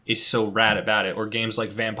Mage is so rad about it. Or games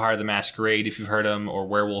like Vampire the Masquerade, if you've heard them, or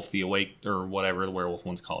Werewolf the Awake, or whatever the werewolf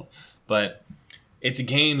one's called. But it's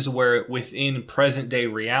games where within present-day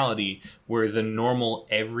reality, where the normal,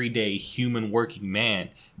 everyday human working man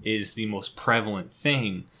is the most prevalent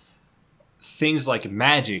thing, things like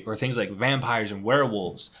magic or things like vampires and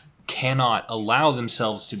werewolves cannot allow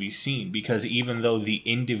themselves to be seen, because even though the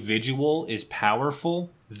individual is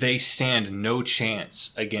powerful, they stand no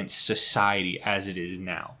chance against society as it is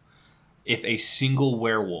now. If a single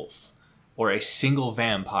werewolf or a single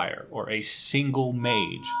vampire or a single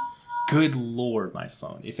mage, good lord, my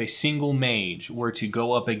phone, if a single mage were to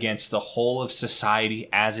go up against the whole of society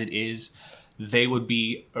as it is, they would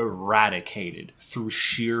be eradicated through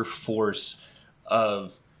sheer force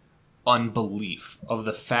of unbelief, of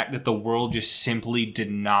the fact that the world just simply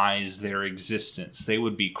denies their existence. They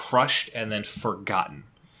would be crushed and then forgotten.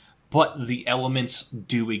 But the elements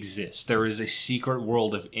do exist. There is a secret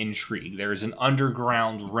world of intrigue. There is an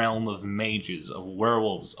underground realm of mages, of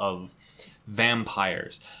werewolves, of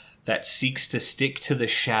vampires that seeks to stick to the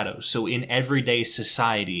shadows. So in everyday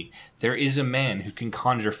society, there is a man who can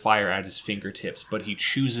conjure fire at his fingertips, but he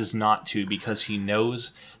chooses not to because he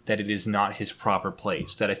knows that it is not his proper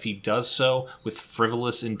place. That if he does so with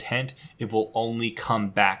frivolous intent, it will only come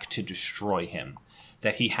back to destroy him.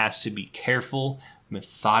 That he has to be careful,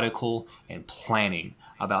 methodical, and planning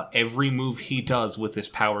about every move he does with this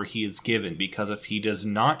power he is given, because if he does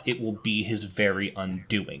not, it will be his very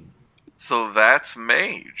undoing. So that's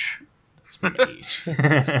Mage. That's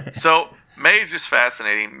Mage. So Mage is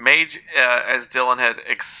fascinating. Mage, as Dylan had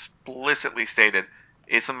explicitly stated,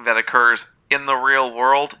 is something that occurs in the real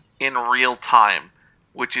world in real time,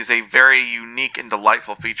 which is a very unique and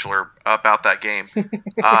delightful feature about that game.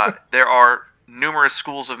 There are numerous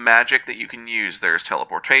schools of magic that you can use. There's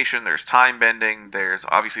teleportation, there's time bending, there's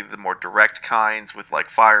obviously the more direct kinds with like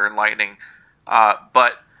fire and lightning,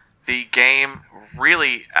 but the game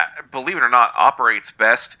really, believe it or not, operates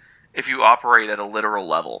best if you operate at a literal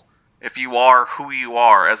level. If you are who you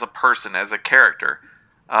are as a person, as a character.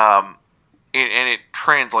 And it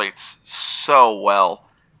translates so well.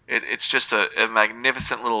 It's just a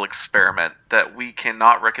magnificent little experiment that we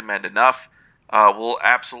cannot recommend enough. We'll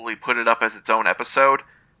absolutely put it up as its own episode.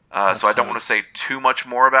 So I don't want to say too much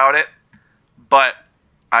more about it. But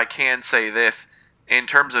I can say this. In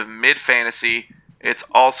terms of mid-fantasy, it's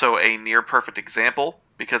also a near-perfect example,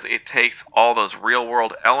 because it takes all those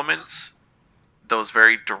real-world elements, those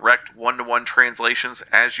very direct one-to-one translations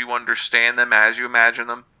as you understand them, as you imagine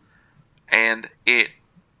them, and it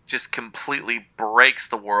just completely breaks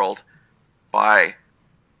the world by,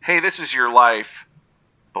 hey, this is your life,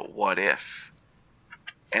 but what if?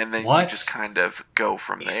 And then you just kind of go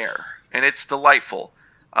from there. And it's delightful.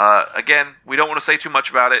 Again, we don't want to say too much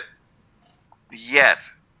about it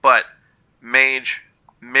yet, but mage,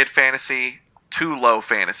 mid-fantasy to low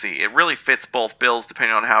fantasy. It really fits both bills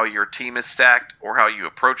depending on how your team is stacked or how you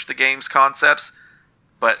approach the game's concepts,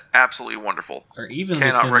 but absolutely wonderful. Or even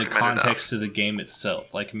Cannot within the recommend context of the game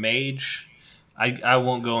itself. Like mage, I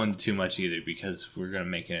won't go into too much either because we're going to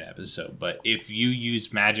make an episode, but if you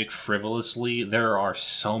use magic frivolously, there are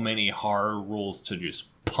so many horror rules to just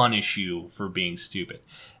punish you for being stupid.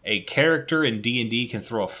 A character in D&D can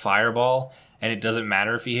throw a fireball, and it doesn't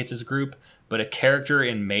matter if he hits his group, but a character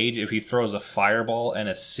in Mage, if he throws a fireball and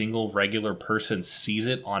a single regular person sees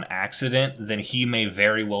it on accident, then he may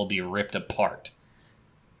very well be ripped apart.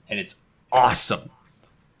 And it's awesome.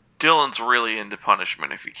 Dylan's really into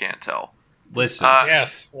punishment, if you can't tell. Listen.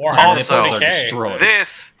 Yes. Also, destroyed.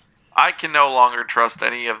 this, I can no longer trust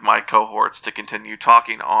any of my cohorts to continue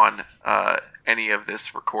talking on any of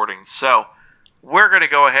this recording. So, we're going to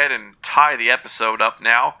go ahead and tie the episode up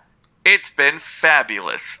now. It's been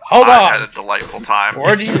fabulous. Hold on. I've had a delightful time.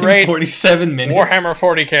 Where do you rate 47 minutes? Warhammer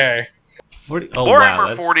 40k?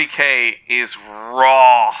 Warhammer 40k is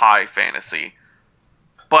raw high fantasy.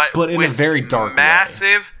 But in with a very dark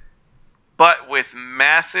massive, but with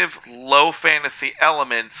massive low fantasy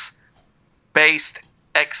elements based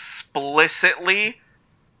explicitly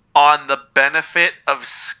on the benefit of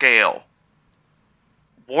scale.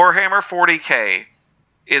 Warhammer 40k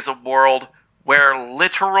is a world where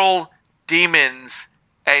literal demons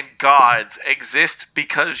and gods exist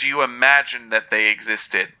because you imagine that they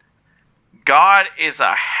existed. God is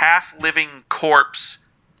a half-living corpse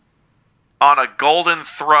on a golden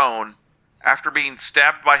throne after being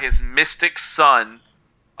stabbed by his mystic son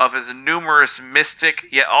of his numerous mystic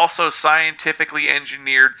yet also scientifically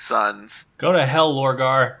engineered sons. Go to hell,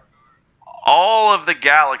 Lorgar. All of the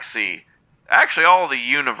galaxy, actually all of the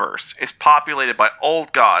universe, is populated by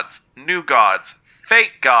old gods, new gods,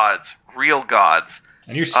 fake gods, real gods.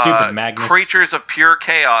 And you're stupid, Magnus. Creatures of pure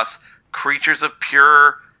chaos, creatures of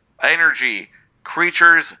pure energy,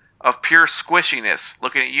 creatures of pure squishiness.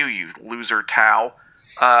 Looking at you, you loser Tau.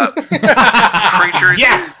 Creatures,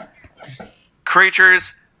 Yes!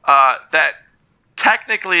 creatures that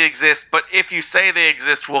technically exist, but if you say they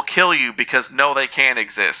exist, will kill you because no, they can't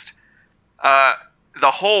exist.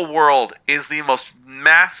 The whole world is the most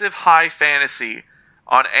massive high fantasy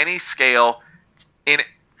on any scale in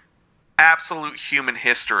absolute human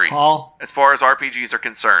history, Paul? as far as RPGs are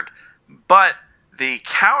concerned. But the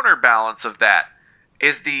counterbalance of that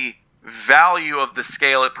is the value of the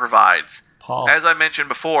scale it provides. Paul. As I mentioned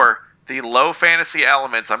before, the low fantasy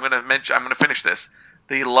elements, I'm going to finish this.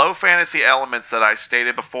 The low fantasy elements that I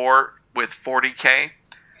stated before with 40K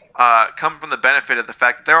come from the benefit of the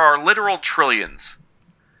fact that there are literal trillions,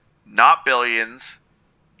 not billions,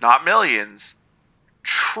 not millions,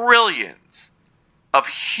 trillions of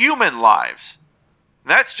human lives.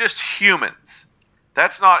 That's just humans.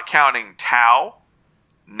 That's not counting Tau,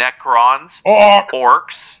 Necrons,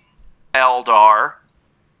 Orcs, Eldar,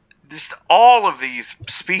 just all of these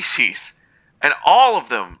species, and all of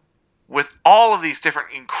them with all of these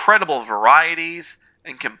different incredible varieties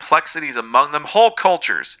and complexities among them, whole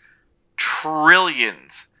cultures,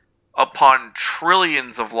 trillions upon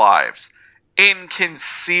trillions of lives,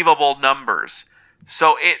 inconceivable numbers.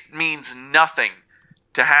 So it means nothing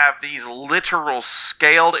to have these literal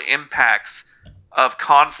scaled impacts of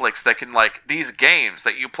conflicts that can, like, these games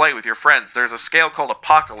that you play with your friends. There's a scale called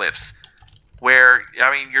Apocalypse, where,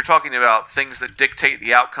 I mean, you're talking about things that dictate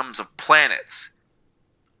the outcomes of planets,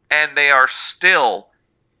 and they are still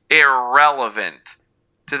irrelevant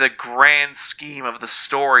to the grand scheme of the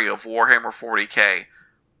story of Warhammer 40k,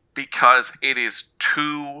 because it is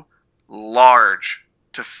too large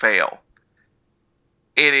to fail.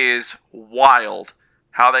 It is wild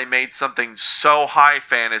how they made something so high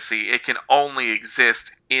fantasy it can only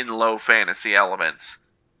exist in low fantasy elements.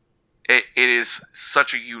 It is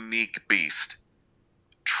such a unique beast.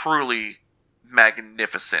 Truly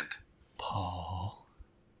magnificent. Paul.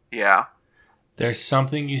 Yeah. There's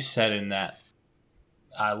something you said in that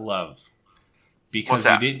I love. Because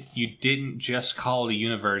What's that? you didn't just call it a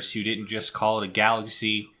universe, you didn't just call it a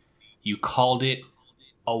galaxy, you called it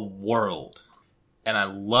a world. And I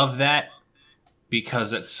love that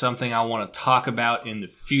because it's something I want to talk about in the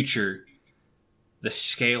future, the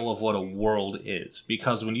scale of what a world is.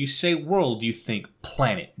 Because when you say world, you think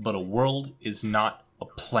planet, but a world is not a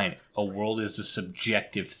planet. A world is a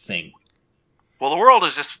subjective thing. Well, the world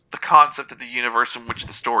is just the concept of the universe in which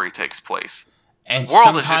the story takes place. And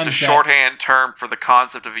World is just a sometimes shorthand term for the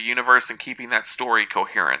concept of a universe and keeping that story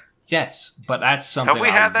coherent. Yes, but that's something Have we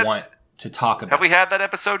had I that want to talk about. Have we had that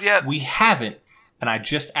episode yet? We haven't, and I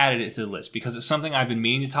just added it to the list because it's something I've been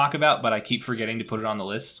meaning to talk about, but I keep forgetting to put it on the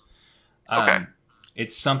list. Okay.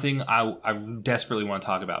 It's something I desperately want to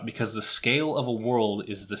talk about because the scale of a world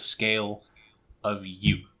is the scale of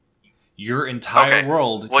you. Your entire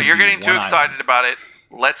world. Well, you're getting too excited about it.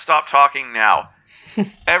 Let's stop talking now.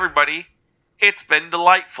 Everybody, it's been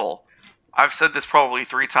delightful. I've said this probably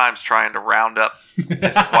 3 times trying to round up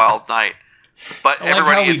this wild night. But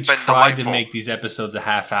everybody, it's been delightful. Tried to make these episodes a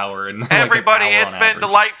half hour and everybody, it's been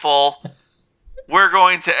delightful. We're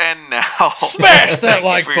going to end now. Smash that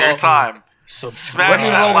like button. For your time. Smash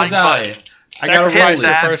that like button. I gotta hit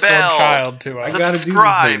that firstborn bell. Child to us.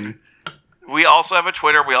 Subscribe. We also have a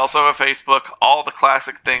Twitter. We also have a Facebook. All the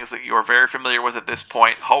classic things that you are very familiar with at this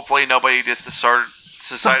point. Hopefully, nobody just decided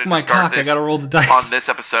to start this I gotta roll the dice. on this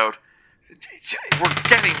episode. We're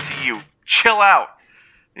getting to you. Chill out.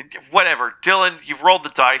 Whatever. Dylan, you've rolled the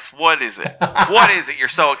dice. What is it? What is it? You're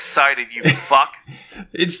so excited, you fuck.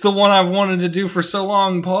 It's the one I've wanted to do for so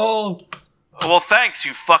long, Paul. Well, thanks,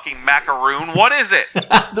 you fucking macaroon. What is it?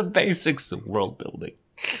 The basics of world building.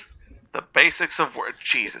 The basics of world.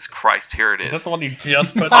 Jesus Christ, here it is. Is that the one you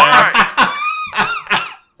just put there? All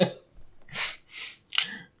right.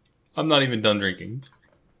 I'm not even done drinking.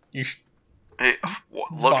 You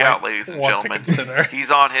look out, ladies and want to gentlemen. consider.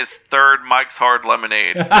 He's on his 3rd Mike's Hard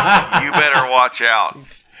Lemonade. You better watch out.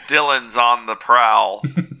 Dylan's on the prowl.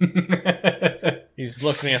 He's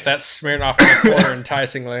looking at that Smirnoff in the corner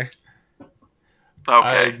enticingly.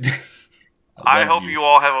 Okay. I hope you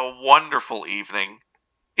all have a wonderful evening.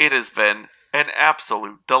 It has been an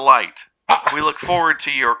absolute delight. We look forward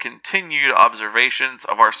to your continued observations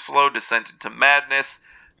of our slow descent into madness.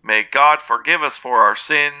 May God forgive us for our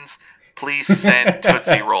sins. Please send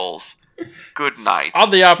Tootsie Rolls. Good night.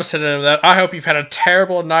 On the opposite end of that, I hope you've had a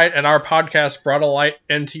terrible night and our podcast brought a light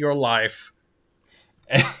into your life.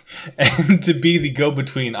 And to be the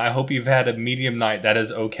go-between, I hope you've had a medium night that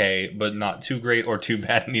is okay, but not too great or too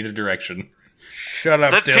bad in either direction. Shut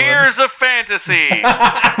up, The Dylan. tears of fantasy.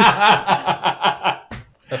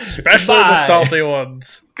 Especially the salty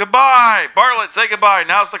ones. Goodbye. Bartlett, say goodbye.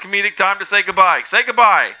 Now's the comedic time to say goodbye. Say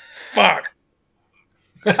goodbye. Fuck.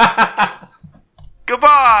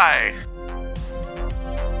 Goodbye.